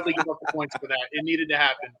 I'll gladly give up the points for that. It needed to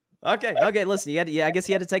happen. Okay. Listen, I guess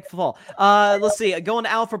you had to take the fall. Let's see. Going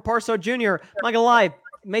to Alfred Parso Jr. I'm not gonna lie,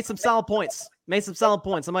 made some solid points.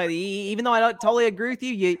 I'm like, even though I don't totally agree with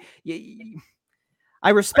you,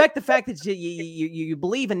 I respect the fact that you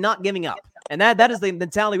believe in not giving up. And that is the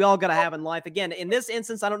mentality we all got to have in life. Again, in this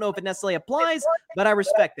instance, I don't know if it necessarily applies, but I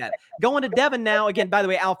respect that. Going to Devin now. Again, by the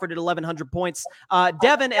way, Alfred at 1,100 points.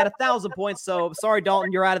 Devin at 1,000 points. So sorry,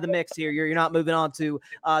 Dalton, you're out of the mix here. You're not moving on to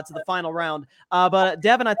the final round. But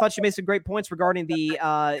Devin, I thought you made some great points regarding the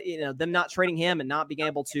them not trading him and not being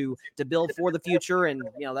able to build for the future. And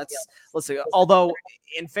let's see. Although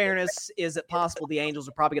in fairness, is it possible the Angels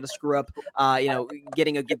are probably going to screw up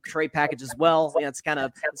getting a good trade package as well? It's kind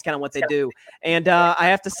of what they do. And I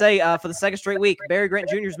have to say, for the second straight week, Barry Grant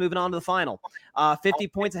Jr. is moving on to the final. 50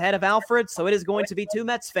 points ahead of Alfred, so it is going to be two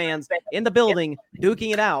Mets fans in the building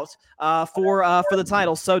duking it out for the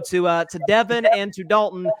title. So to Devin and to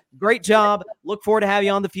Dalton, great job. Look forward to having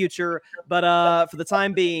you on the future. But for the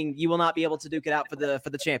time being, you will not be able to duke it out for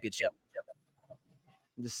the championship.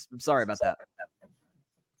 I'm sorry about that.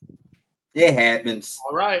 It happens.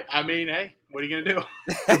 All right. I mean, hey, what are you gonna do?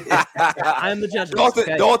 I'm the judge.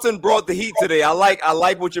 Dalton brought the heat today. I like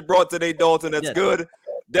what you brought today, Dalton. That's good.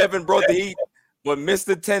 Devin brought the heat, but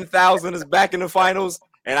Mr. 10,000 is back in the finals,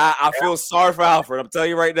 and I feel sorry for Alfred. I'm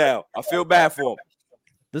telling you right now, I feel bad for him.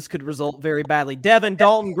 This could result very badly. Devin,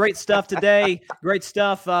 Dalton, great stuff today. Great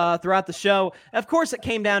stuff throughout the show. Of course, it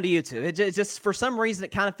came down to you two. It just, for some reason,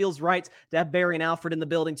 it kind of feels right to have Barry and Alfred in the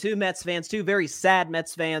building. Two Mets fans, two very sad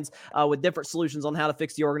Mets fans with different solutions on how to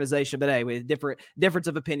fix the organization. But hey, with difference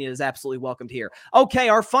of opinion is absolutely welcomed here. Okay,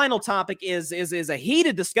 our final topic is a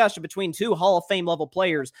heated discussion between two Hall of Fame level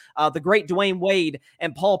players, the great Dwayne Wade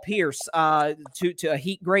and Paul Pierce, to a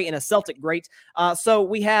Heat great and a Celtic great. So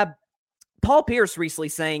we have Paul Pierce recently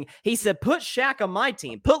saying, he said, put Shaq on my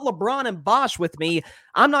team, put LeBron and Bosh with me.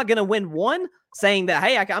 I'm not going to win one, saying that,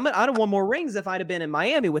 hey, I'd have won more rings if I'd have been in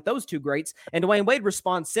Miami with those two greats. And Dwayne Wade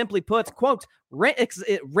responds, simply put, quote, rent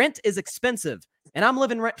is expensive, and I'm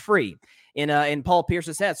living rent-free in Paul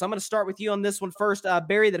Pierce's head. So I'm going to start with you on this one first.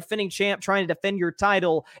 Barry, the defending champ, trying to defend your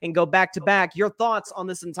title and go back-to-back. Your thoughts on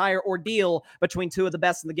this entire ordeal between two of the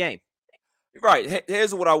best in the game? Right.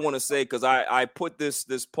 Here's what I want to say, because I put this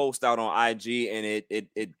post out on IG and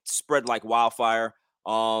it spread like wildfire.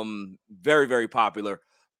 Very, very popular.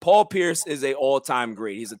 Paul Pierce is an all-time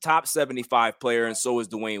great. He's a top 75 player, and so is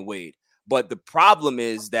Dwayne Wade. But the problem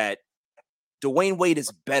is that Dwayne Wade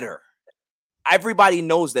is better. Everybody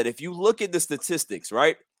knows that. If you look at the statistics,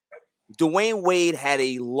 right? Dwayne Wade had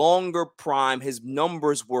a longer prime. His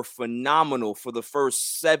numbers were phenomenal for the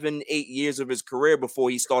first 7-8 years of his career before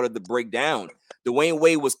he started to break down. Dwayne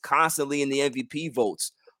Wade was constantly in the MVP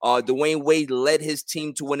votes. Dwayne Wade led his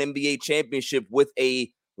team to an NBA championship with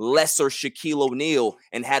a lesser Shaquille O'Neal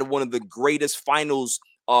and had one of the greatest finals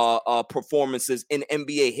performances in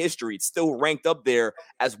NBA history. It's still ranked up there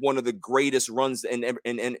as one of the greatest runs in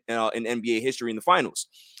NBA history in the finals.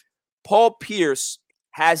 Paul Pierce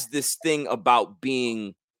has this thing about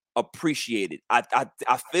being appreciated. I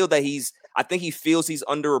feel that I think he feels he's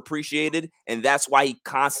underappreciated, and that's why he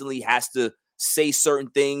constantly has to say certain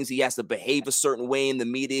things. He has to behave a certain way in the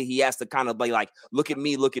media. He has to kind of like, look at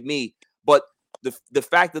me. But the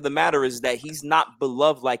fact of the matter is that he's not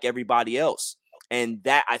beloved like everybody else. And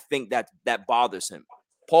that, I think that bothers him.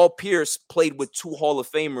 Paul Pierce played with two Hall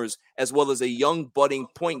of Famers, as well as a young budding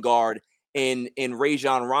point guard in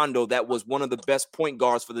Rajon Rondo that was one of the best point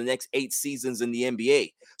guards for the next 8 seasons in the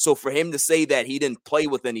NBA. So for him to say that he didn't play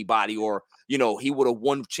with anybody, or, he would have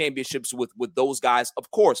won championships with those guys,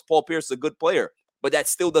 of course, Paul Pierce is a good player, but that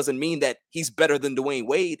still doesn't mean that he's better than Dwayne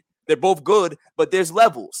Wade. They're both good, but there's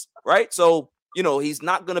levels, right? So, he's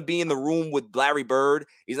not going to be in the room with Larry Bird.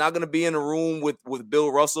 He's not going to be in the room with Bill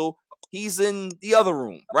Russell. He's in the other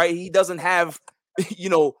room, right? He doesn't have, he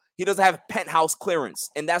doesn't have penthouse clearance,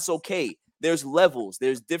 and that's okay. There's levels.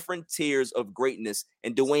 There's different tiers of greatness,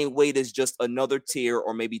 and Dwayne Wade is just another tier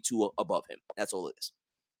or maybe 2 above him. That's all it is.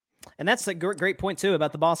 And that's a great point, too,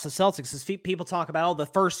 about the Boston Celtics, is people talk about all the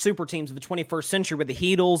first super teams of the 21st century with the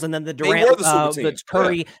Heatles and then the Durant, the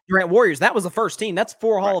Curry, Durant Warriors. That was the first team. That's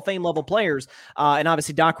 4 Hall of Fame level players. And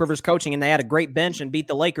obviously Doc Rivers coaching, and they had a great bench and beat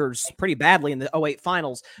the Lakers pretty badly in the 2008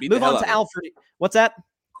 finals. Move on to Alfred. What's that?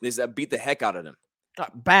 They beat the heck out of them.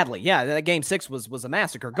 Badly, yeah. That game 6 was a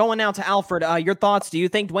massacre. Going now to Alfred, your thoughts? Do you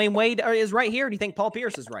think Dwayne Wade is right here? Or do you think Paul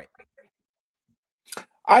Pierce is right?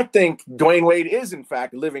 I think Dwayne Wade is, in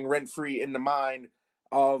fact, living rent-free in the mind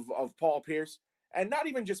of Paul Pierce. And not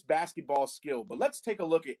even just basketball skill, but let's take a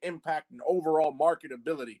look at impact and overall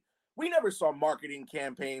marketability. We never saw marketing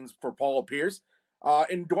campaigns for Paul Pierce.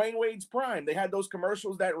 In Dwayne Wade's prime, they had those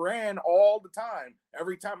commercials that ran all the time.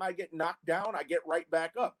 Every time I get knocked down, I get right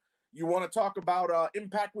back up. You want to talk about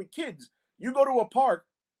impact with kids. You go to a park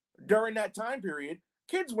during that time period,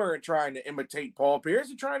 kids weren't trying to imitate Paul Pierce.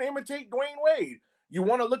 They're trying to imitate Dwayne Wade. You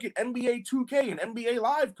want to look at NBA 2K and NBA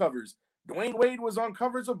Live covers. Dwayne Wade was on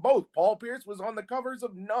covers of both. Paul Pierce was on the covers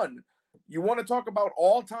of none. You want to talk about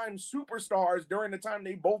all-time superstars during the time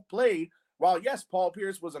they both played. While, yes, Paul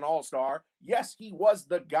Pierce was an all-star. Yes, he was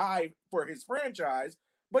the guy for his franchise,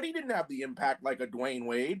 but he didn't have the impact like a Dwayne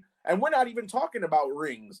Wade. And we're not even talking about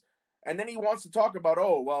rings. And then he wants to talk about,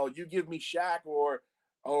 oh, well, you give me Shaq or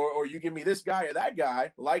you give me this guy or that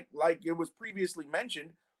guy, like it was previously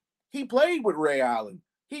mentioned. He played with Ray Allen.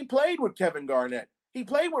 He played with Kevin Garnett. He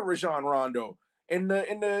played with Rajon Rondo in the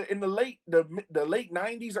late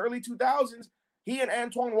 90s, early 2000s. He and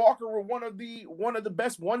Antoine Walker were one of the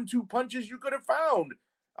best 1-2 punches you could have found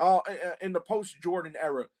in the post Jordan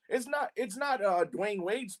era. It's not Dwayne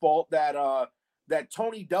Wade's fault that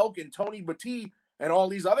Tony Delk and Tony Battie and all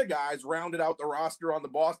these other guys rounded out the roster on the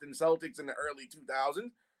Boston Celtics in the early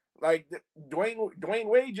 2000s. Like Dwayne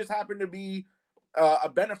Wade just happened to be a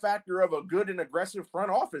benefactor of a good and aggressive front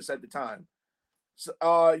office at the time. So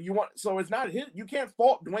it's not his. You can't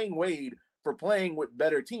fault Dwayne Wade for playing with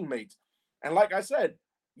better teammates. And like I said,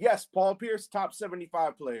 yes, Paul Pierce, top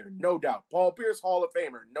 75 player, no doubt. Paul Pierce, Hall of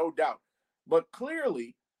Famer, no doubt. But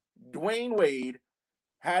clearly, Dwayne Wade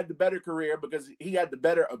had the better career because he had the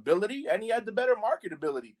better ability and he had the better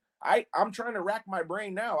marketability. I'm trying to rack my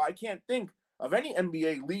brain now. I can't think of any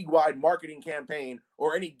NBA league-wide marketing campaign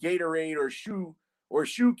or any Gatorade or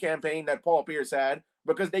shoe campaign that Paul Pierce had,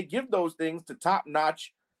 because they give those things to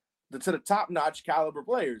the top-notch caliber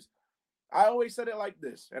players. I always said it like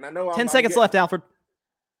this, and I know 10 seconds left, Alfred.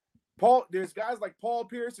 There's guys like Paul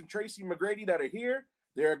Pierce and Tracy McGrady that are here.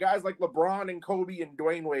 There are guys like LeBron and Kobe and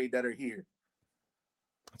Dwayne Wade that are here.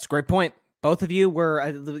 That's a great point. Both of you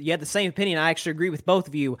you had the same opinion. I actually agree with both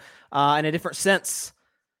of you in a different sense.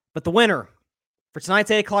 But the winner for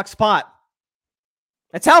tonight's 8 o'clock spot,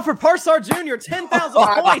 it's Alfred Parsard Jr., 10,000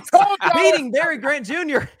 points, beating Barry Grant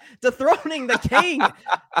Jr., dethroning the king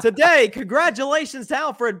today. Congratulations to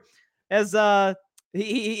Alfred as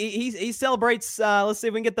he celebrates. Let's see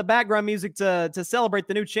if we can get the background music to celebrate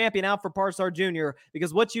the new champion, Alfred Parsard Jr.,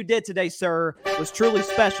 because what you did today, sir, was truly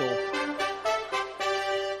special.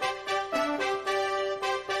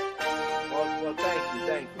 Well, thank you.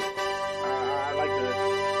 I'd like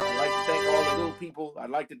to thank all the little people. I'd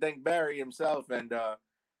like to thank Barry himself, and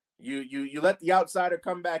you let the outsider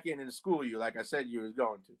come back in and school you, like I said you was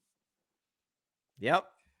going to. Yep.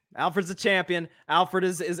 Alfred's the champion. Alfred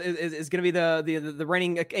is going to be the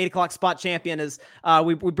reigning 8 o'clock spot champion as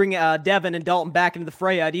we bring Devin and Dalton back into the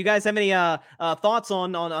fray. Do you guys have any thoughts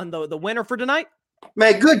on the winner for tonight?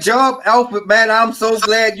 Man, good job, Alfred, man. I'm so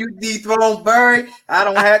glad you dethroned Barry. I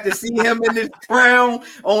don't have to see him in this crown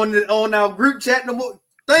on our group chat no more.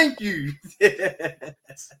 Thank you.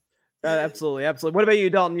 Absolutely. What about you,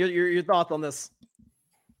 Dalton? Your thoughts on this?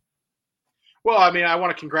 Well, I mean, I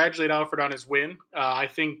want to congratulate Alfred on his win. I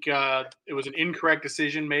think it was an incorrect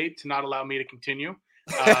decision made to not allow me to continue.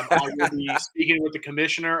 I will be speaking with the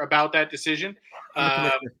commissioner about that decision.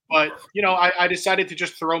 But, I decided to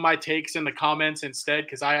just throw my takes in the comments instead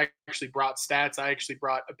because I actually brought stats. I actually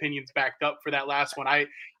brought opinions backed up for that last one. I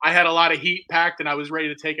had a lot of heat packed and I was ready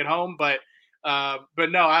to take it home. But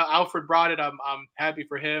no, Alfred brought it. I'm happy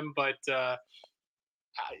for him. But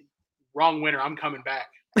wrong winner. I'm coming back.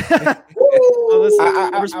 I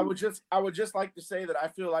would just like to say that I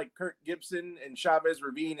feel like Kirk Gibson and Chavez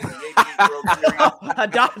Ravine in the 88 World Series. A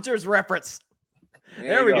Dodgers reference.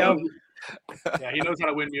 There we go. Yeah, he knows how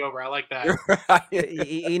to win me over. I like that.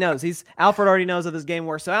 He knows. Alfred already knows how this game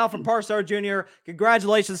works. So Alfred Parsard Jr.,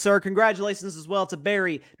 congratulations, sir. Congratulations as well to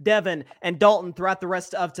Barry, Devin, and Dalton throughout the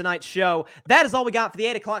rest of tonight's show. That is all we got for the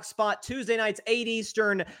 8 o'clock spot. Tuesday nights, 8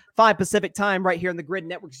 Eastern, 5 Pacific time, right here on the Gryd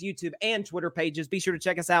Network's YouTube and Twitter pages. Be sure to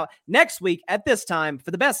check us out next week at this time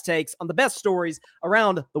for the best takes on the best stories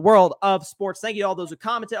around the world of sports. Thank you to all those who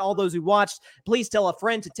commented, all those who watched. Please tell a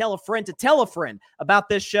friend to tell a friend to tell a friend about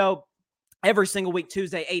this show. every single week,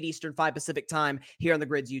 Tuesday, 8 Eastern, 5 Pacific time here on the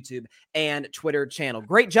Gryd's YouTube and Twitter channel.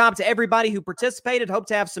 Great job to everybody who participated. Hope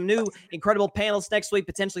to have some new incredible panels next week,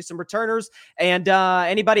 potentially some returners. And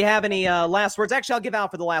anybody have any last words? Actually, I'll give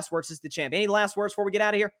out for the last words as the champ. Any last words before we get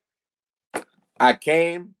out of here? I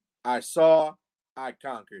came, I saw, I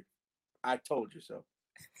conquered. I told you so.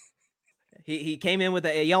 He came in with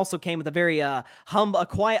he also came with a very a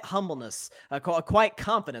quiet humbleness, a quiet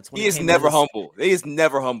confidence. He is never humble. He is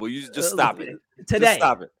never humble. You just stop it. Today, just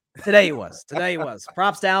stop it. Today he was. Today he was.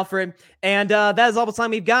 Props to Alfred. And that is all the time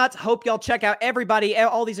we've got. Hope y'all check out everybody,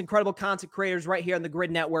 all these incredible content creators right here on the Gryd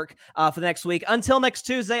Network for the next week. Until next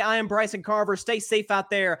Tuesday, I am Bryson Carver. Stay safe out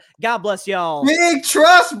there. God bless y'all. Big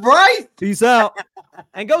trust, Bryce. Peace out.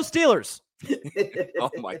 And go Steelers. Oh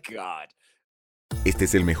my God. Este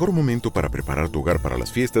es el mejor momento para preparar tu hogar para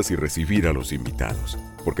las fiestas y recibir a los invitados.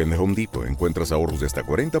 Porque en The Home Depot encuentras ahorros de hasta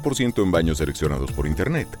 40% en baños seleccionados por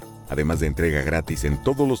Internet. Además de entrega gratis en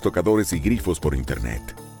todos los tocadores y grifos por Internet.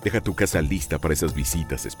 Deja tu casa lista para esas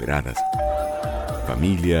visitas esperadas.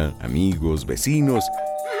 Familia, amigos, vecinos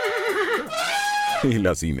y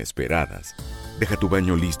las inesperadas. Deja tu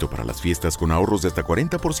baño listo para las fiestas con ahorros de hasta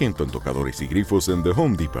 40% en tocadores y grifos en The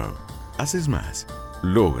Home Depot. Haces más,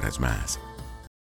 logras más.